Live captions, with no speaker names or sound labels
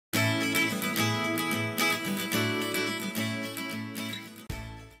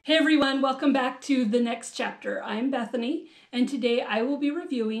Hey everyone, welcome back to the next chapter. I'm Bethany, and today I will be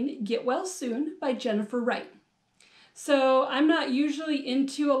reviewing Get Well Soon by Jennifer Wright. So I'm not usually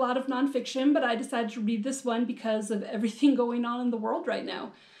into a lot of nonfiction, but I decided to read this one because of everything going on in the world right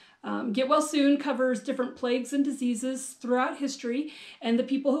now. Get Well Soon covers different plagues and diseases throughout history and the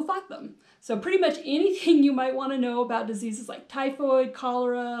people who fought them. So pretty much anything you might want to know about diseases like typhoid,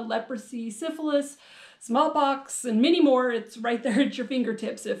 cholera, leprosy, syphilis, smallpox, and many more, it's right there at your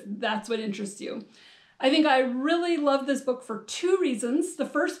fingertips if that's what interests you. I think I really love this book for two reasons. The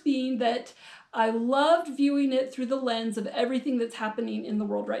first being that I loved viewing it through the lens of everything that's happening in the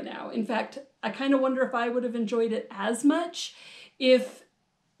world right now. In fact, I kind of wonder if I would have enjoyed it as much if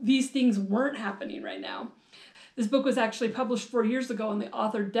these things weren't happening right now. This book was actually published 4 years ago, and the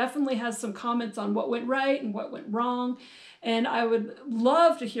author definitely has some comments on what went right and what went wrong. And I would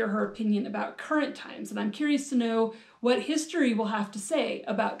love to hear her opinion about current times. And I'm curious to know what history will have to say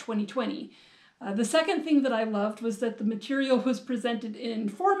about 2020. The second thing that I loved was that the material was presented in an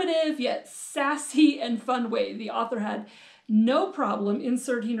informative yet sassy and fun way. The author had no problem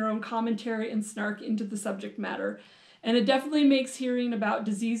inserting her own commentary and snark into the subject matter. And it definitely makes hearing about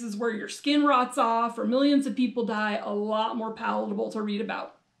diseases where your skin rots off or millions of people die a lot more palatable to read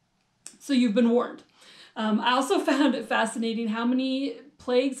about. So you've been warned. I also found it fascinating how many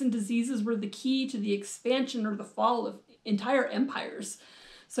plagues and diseases were the key to the expansion or the fall of entire empires.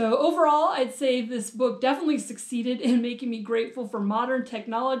 So overall, I'd say this book definitely succeeded in making me grateful for modern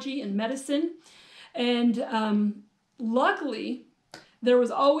technology and medicine. And luckily, there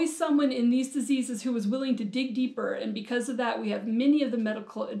was always someone in these diseases who was willing to dig deeper, and because of that, we have many of the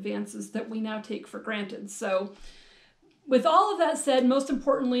medical advances that we now take for granted. So with all of that said, most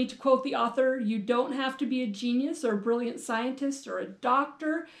importantly, to quote the author, you don't have to be a genius or a brilliant scientist or a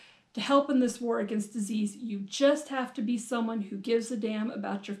doctor to help in this war against disease. You just have to be someone who gives a damn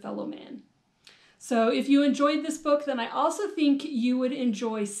about your fellow man. So if you enjoyed this book, then I also think you would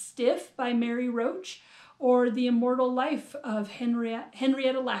enjoy Stiff by Mary Roach, or The Immortal Life of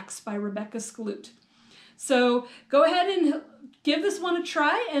Henrietta Lacks by Rebecca Skloot. So go ahead and give this one a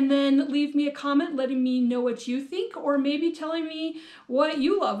try, and then leave me a comment letting me know what you think, or maybe telling me what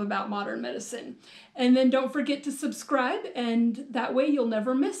you love about modern medicine. And then don't forget to subscribe, and that way you'll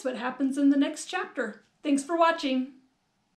never miss what happens in the next chapter. Thanks for watching.